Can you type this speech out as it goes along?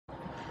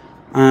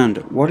And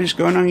what is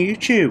going on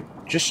YouTube?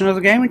 Just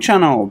another gaming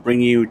channel,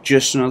 bringing you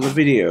just another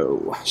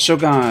video. So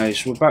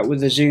guys, we're back with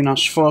the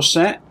Xenos 4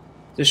 set.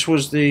 This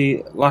was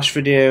the last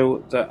video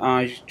that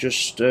I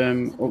just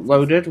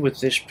uploaded with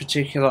this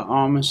particular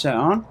armor set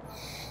on.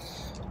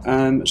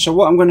 So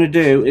what I'm going to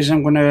do is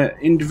I'm going to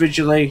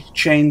individually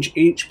change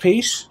each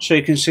piece so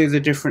you can see the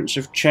difference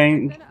of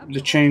change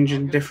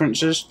in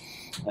differences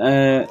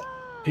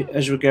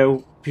as we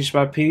go piece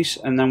by piece,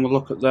 and then we'll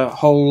look at the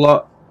whole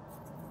lot.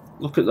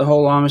 Look at the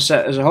whole armor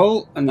set as a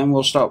whole, and then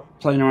we'll start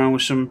playing around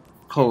with some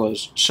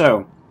colours.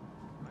 So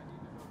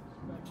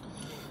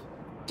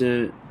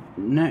the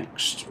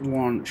next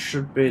one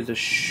should be the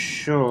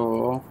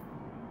shore,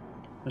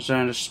 as I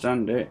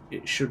understand it.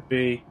 It should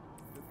be,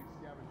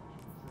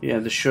 yeah,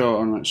 the shore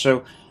ornament.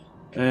 So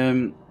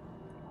when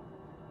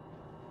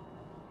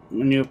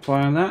you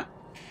apply that,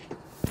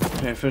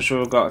 okay, first of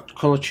all we've got a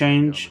colour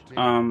change.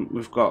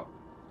 We've got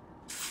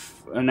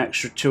an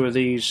extra 2 of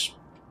these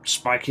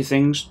spiky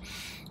things.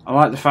 I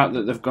like the fact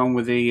that they've gone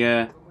with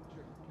the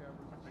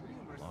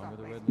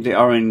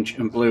orange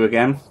and blue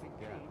again.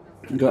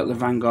 We've got the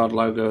Vanguard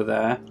logo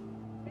there.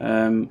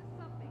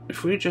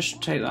 If we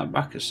just take that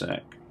back a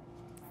sec.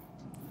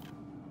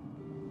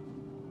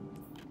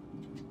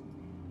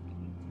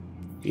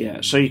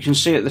 Yeah, so you can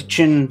see at the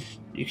chin.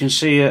 You can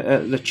see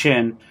at the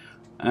chin.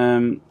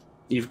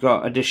 You've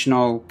got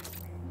additional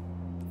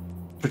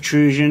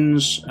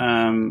protrusions,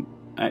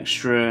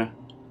 extra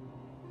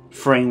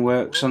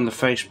frameworks on the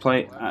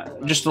faceplate,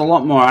 just a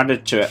lot more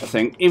added to it, I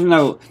think, even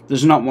though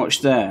there's not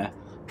much there.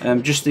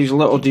 Just these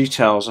little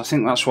details, I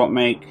think that's what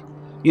make,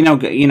 you know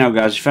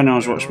guys, if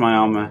anyone's watched my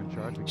armor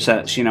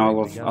sets, you know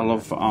I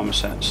love armor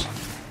sets.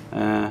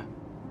 I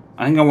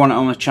think I'm one of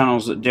the only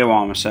channels that do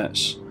armor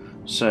sets,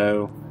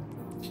 so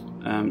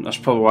that's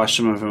probably why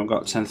some of them have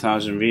got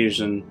 10,000 views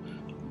and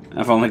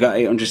I've only got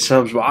 800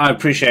 subs, but I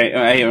appreciate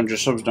 800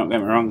 subs, don't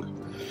get me wrong.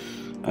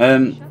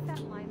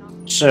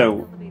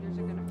 So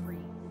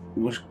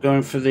we're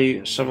going for the,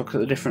 let's have a look at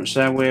the difference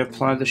there. We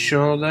apply the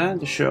shore there,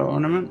 the shore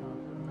ornament.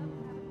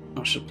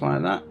 Let's apply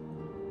that.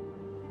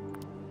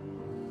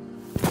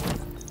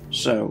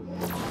 So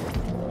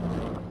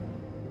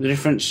the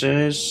difference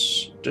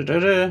is,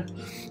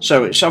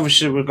 so it's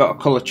obviously we've got a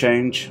colour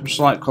change, a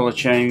slight colour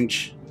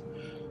change,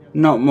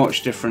 not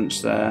much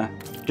difference there.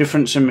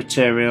 Difference in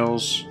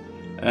materials,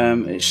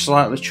 it's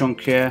slightly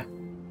chunkier,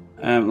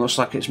 looks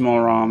like it's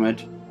more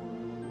armoured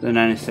than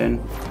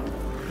anything.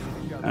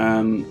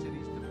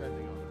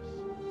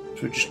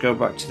 We just go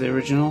back to the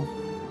original.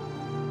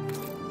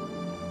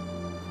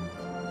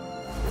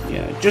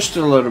 Yeah, just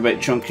a little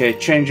bit chunky.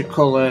 Change of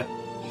colour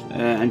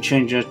and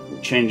change of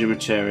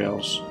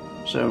materials.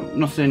 So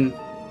nothing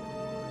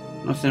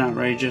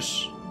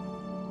outrageous.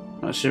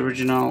 That's the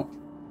original.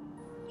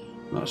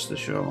 That's the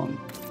short one.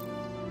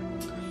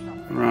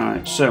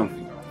 Right, so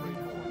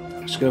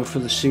let's go for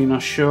the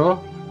Xenos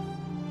shore.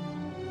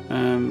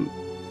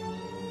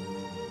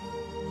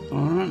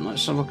 Alright,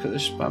 let's have a look at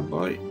this bad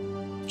boy.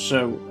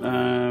 So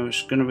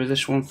it's going to be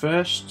this one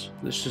first.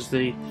 This is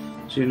the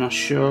Xenos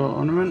shore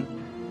ornament.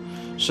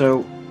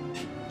 So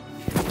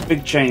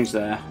big change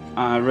there.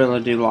 I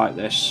really do like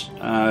this.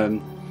 I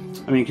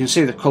mean, you can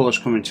see the colours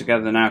coming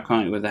together now,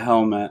 can't you, with the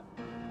helmet.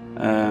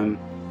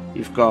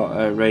 You've got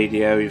a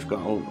radio, you've got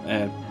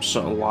a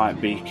sort of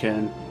light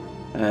beacon.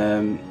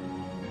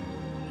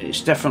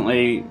 It's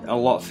definitely a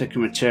lot thicker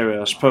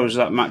material. I suppose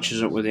that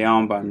matches up with the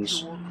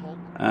armbands.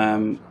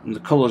 And the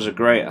colours are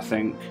great, I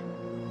think.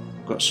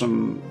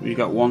 You've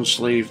got one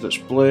sleeve that's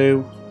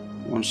blue,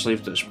 one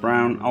sleeve that's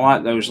brown. I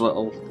like those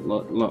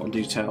little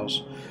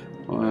details.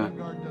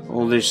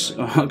 All these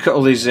look at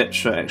all these zips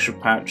for extra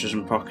pouches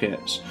and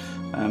pockets.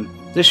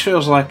 This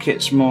feels like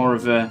it's more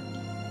of a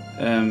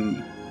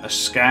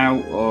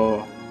scout or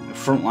a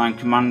frontline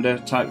commander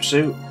type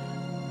suit.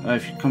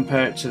 If you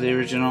compare it to the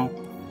original.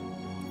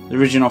 The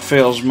original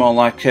feels more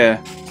like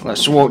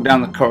let's walk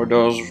down the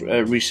corridors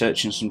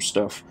researching some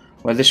stuff.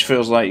 Where this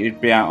feels like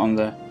you'd be out on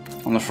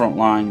the front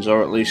lines,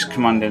 or at least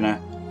commanding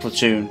a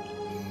platoon.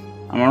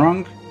 Am I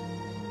wrong?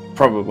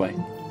 Probably.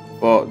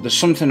 But there's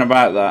something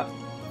about that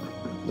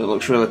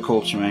looks really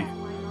cool to me.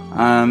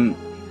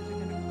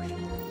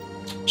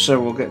 So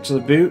we'll get to the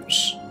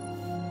boots.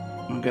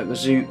 We'll get the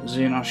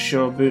Xenos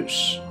shore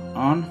boots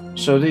on.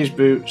 So these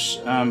boots,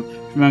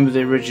 remember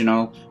the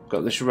original,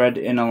 got this red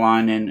inner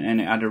lining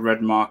and it had a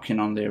red marking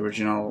on the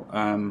original.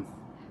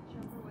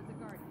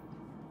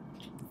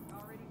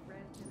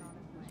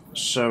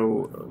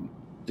 So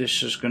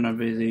this is going to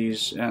be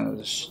these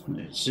this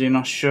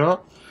Xenos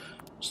shore.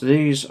 So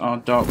these are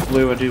dark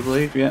blue, I do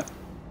believe. Yeah,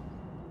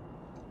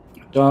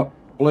 dark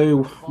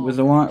blue with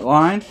the white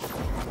line.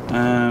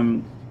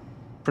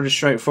 Pretty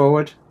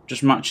straightforward,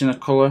 just matching the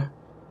colour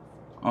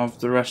of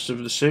the rest of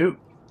the suit.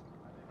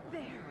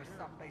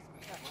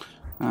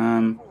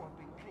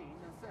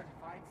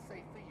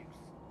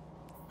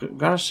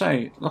 Gotta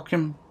say,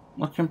 looking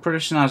pretty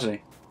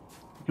snazzy.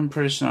 Looking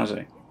pretty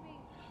snazzy.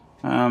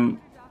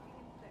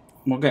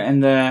 We'll get in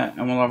there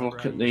and we'll have a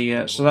look at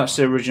the. So that's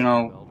the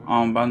original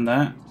armband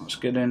there. Let's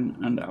get in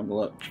and have a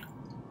look.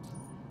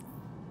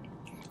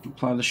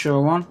 Apply the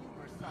show one.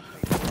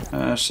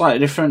 Slightly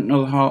different,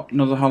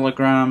 another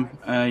hologram.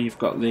 You've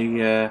got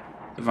the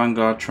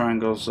Vanguard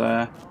triangles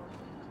there.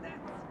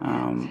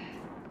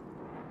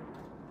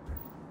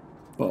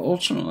 But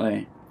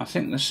ultimately, I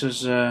think this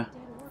is a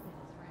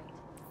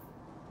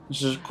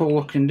cool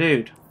looking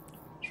dude.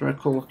 It's a very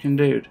cool looking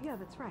dude.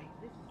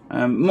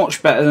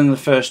 Much better than the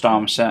first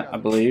armor set, I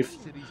believe.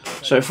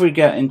 So if we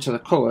get into the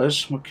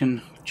colours, we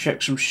can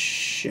check some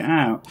shit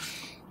out.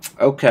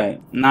 Okay,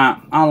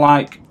 now I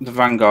like the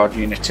Vanguard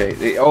Unity.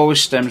 It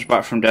always stems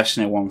back from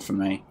Destiny 1 for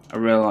me. I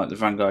really like the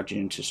Vanguard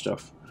Unity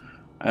stuff.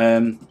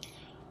 One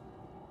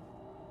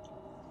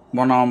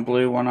arm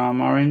blue, one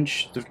arm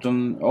orange. They've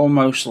done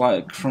almost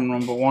like from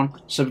number 1.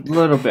 It's a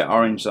little bit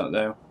orange that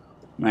though,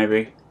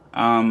 maybe.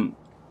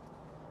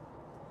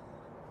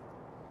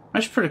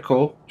 It's pretty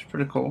cool. It's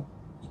pretty cool.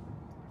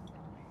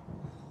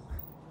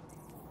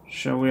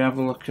 Shall we have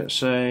a look at,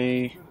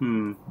 say,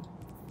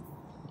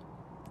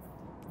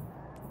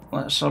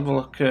 let's have a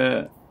look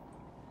at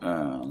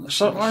let's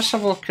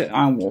have a look at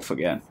Iron Wolf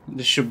again.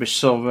 This should be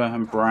silver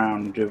and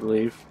brown, I do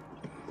believe.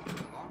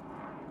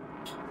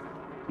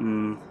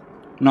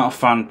 Not a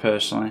fan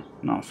personally.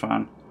 Not a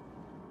fan.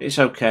 It's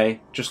okay.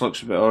 Just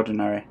looks a bit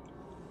ordinary.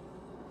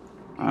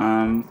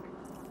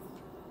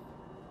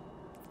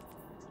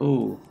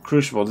 Ooh,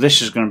 Crucible.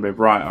 This is going to be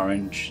bright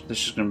orange.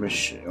 This is going to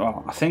be.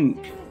 Well, I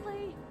think.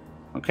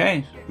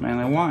 Okay,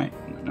 mainly white.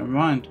 Never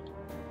mind.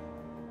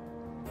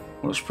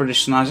 Looks pretty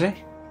snazzy.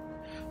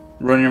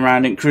 Running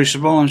around in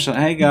Crucible and saying,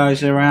 "Hey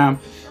guys, here I am."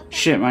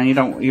 Shit, man, you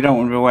don't want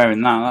to be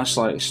wearing that. That's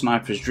like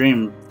Sniper's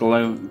Dream,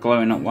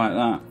 glowing up like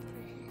that.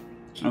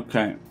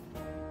 Okay.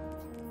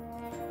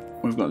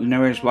 We've got the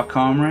New Age Black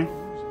Armory.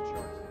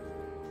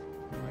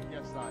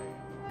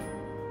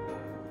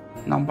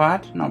 Not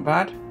bad, not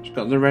bad. It's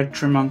got the red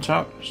trim on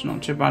top. It's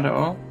not too bad at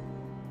all.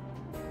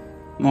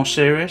 More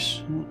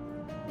serious.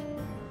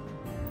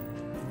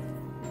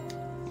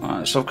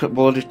 Let's look at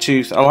Bloody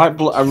Tooth. I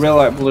really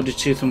like Bloody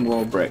Tooth and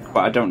Wall Brick,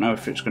 but I don't know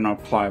if it's going to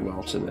apply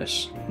well to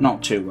this.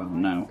 Not too well,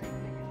 no.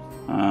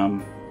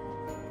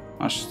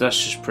 That's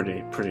just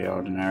pretty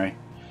ordinary.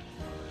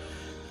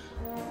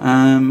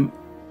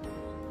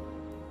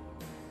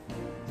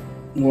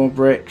 Wall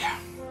Brick.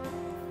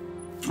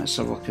 Let's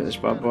have a look at this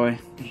bad boy.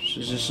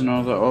 Is this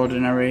another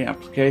ordinary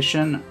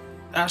application?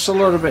 That's a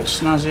little bit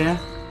snazzier.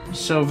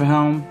 Silver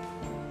helm,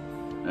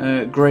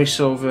 grey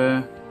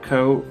silver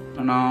coat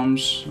and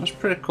arms. That's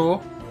pretty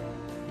cool.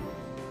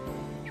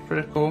 It's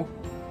pretty cool.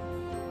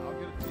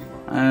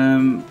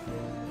 Come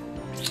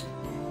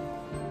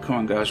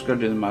on guys, go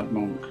do the Mad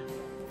Monk.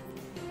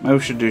 Maybe we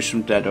should do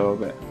some Dead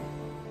Orbit.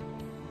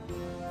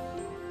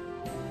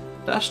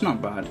 That's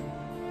not bad.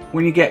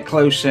 When you get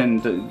close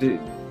in,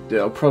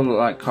 they'll probably look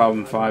like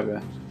carbon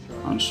fibre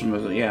on some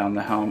of the, on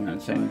the helmet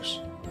and things.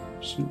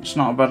 It's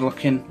not a bad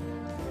looking,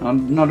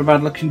 not a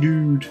bad looking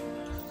dude.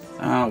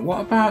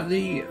 What about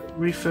the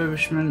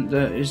refurbishment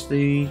that is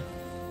the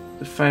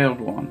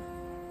failed one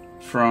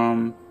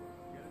from?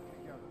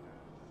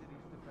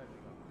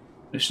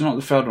 It's not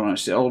the failed one.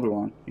 It's the older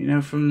one. You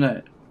know, from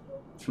the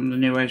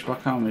New Age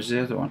Black Armour is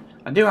the other one.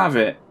 I do have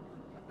it,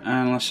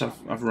 unless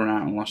I've run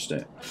out and lost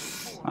it.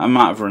 I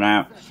might have run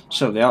out.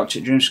 So the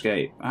Arctic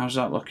Dreamscape. How's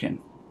that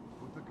looking?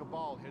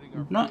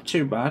 Not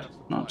too bad.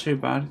 Not too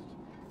bad.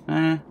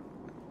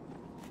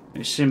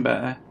 It's seen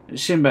better.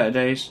 It's seen better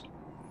days.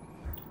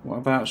 What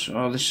about?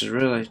 Oh, this is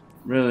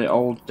really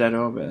old Dead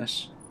Orbit.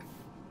 This.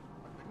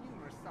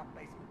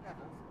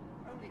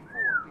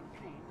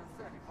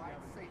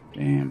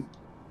 Damn.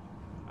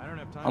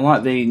 I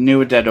like the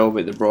newer Dead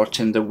Orbit they brought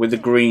in with the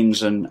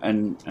greens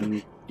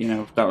and you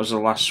know, that was the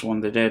last one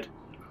they did.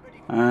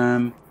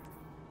 Oh,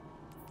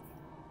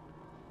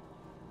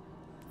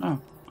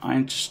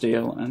 Iron to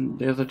Steel and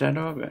the other Dead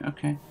Orbit.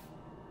 Okay.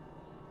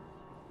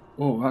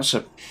 Oh, that's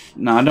a.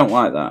 No, I don't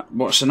like that.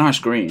 But it's a nice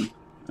green.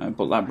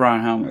 But that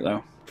brown helmet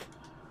though.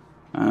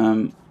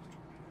 The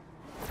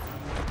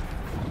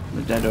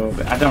Dead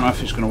Orbit. I don't know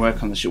if it's going to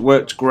work on this. It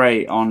worked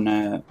great on.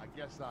 It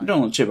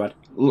don't look too bad.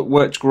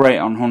 Worked great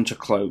on Hunter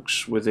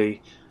cloaks with the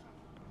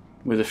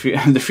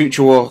the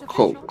Future War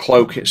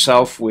cloak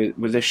itself with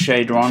this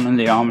shader on and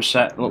the armor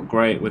set. Looked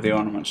great with the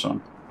ornaments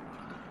on.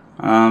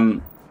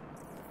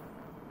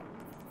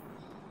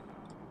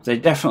 They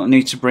definitely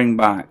need to bring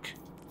back.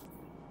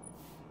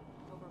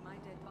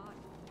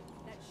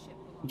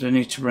 They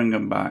need to bring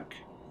them back.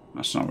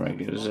 That's not very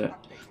good, is it?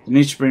 They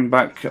need to bring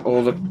back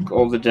all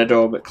the Dead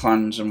Orbit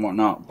clans and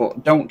whatnot,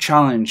 but don't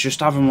challenge. Just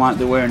have them like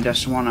they were in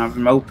Destiny 1. Have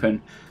them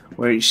open,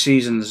 where each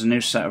season there's a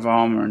new set of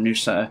armor, a new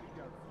set of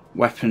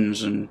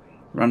weapons, and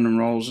random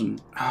rolls.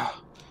 And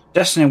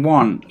Destiny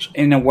 1,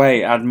 in a way,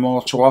 had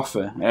more to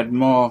offer. It had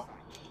more.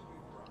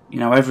 You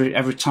know,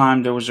 every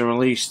time there was a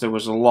release, there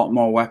was a lot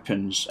more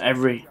weapons.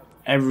 Every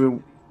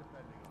NPC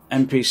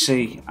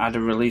had a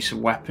release of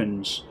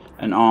weapons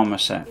and armor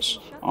sets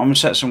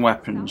and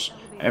weapons.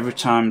 Every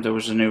time there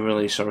was a new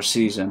release or a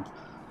season.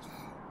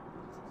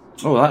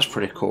 Oh, that's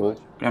pretty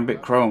cool.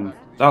 Gambit Chrome.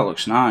 That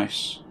looks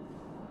nice.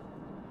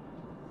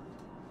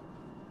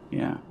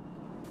 Yeah.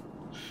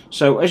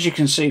 So as you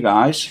can see,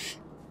 guys,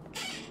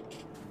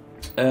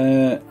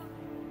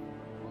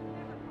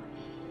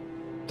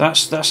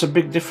 that's a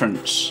big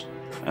difference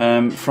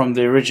from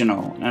the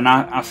original, and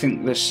I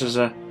think this is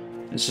a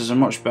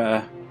much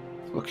better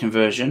looking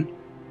version.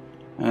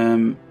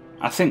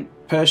 I think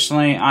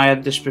personally I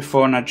had this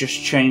before and I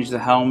just changed the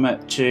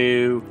helmet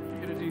to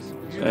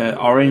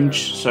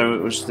orange, so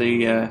it was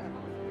the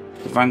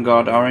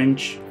Vanguard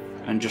orange,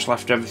 and just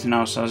left everything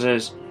else as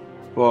is.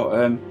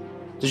 But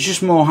there's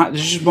just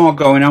more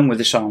going on with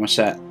this armor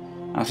set.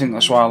 I think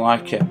that's why I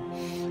like it.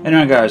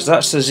 Anyway, guys,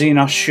 that's the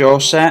Xenos Shore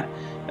set.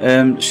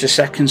 It's the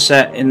second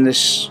set in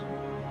this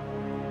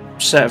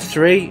set of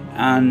 3,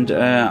 and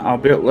I'll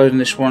be uploading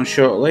this one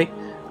shortly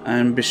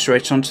and be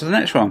straight on to the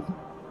next one.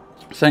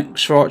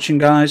 Thanks for watching,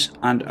 guys,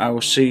 and I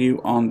will see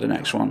you on the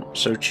next one.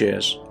 So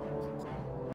cheers.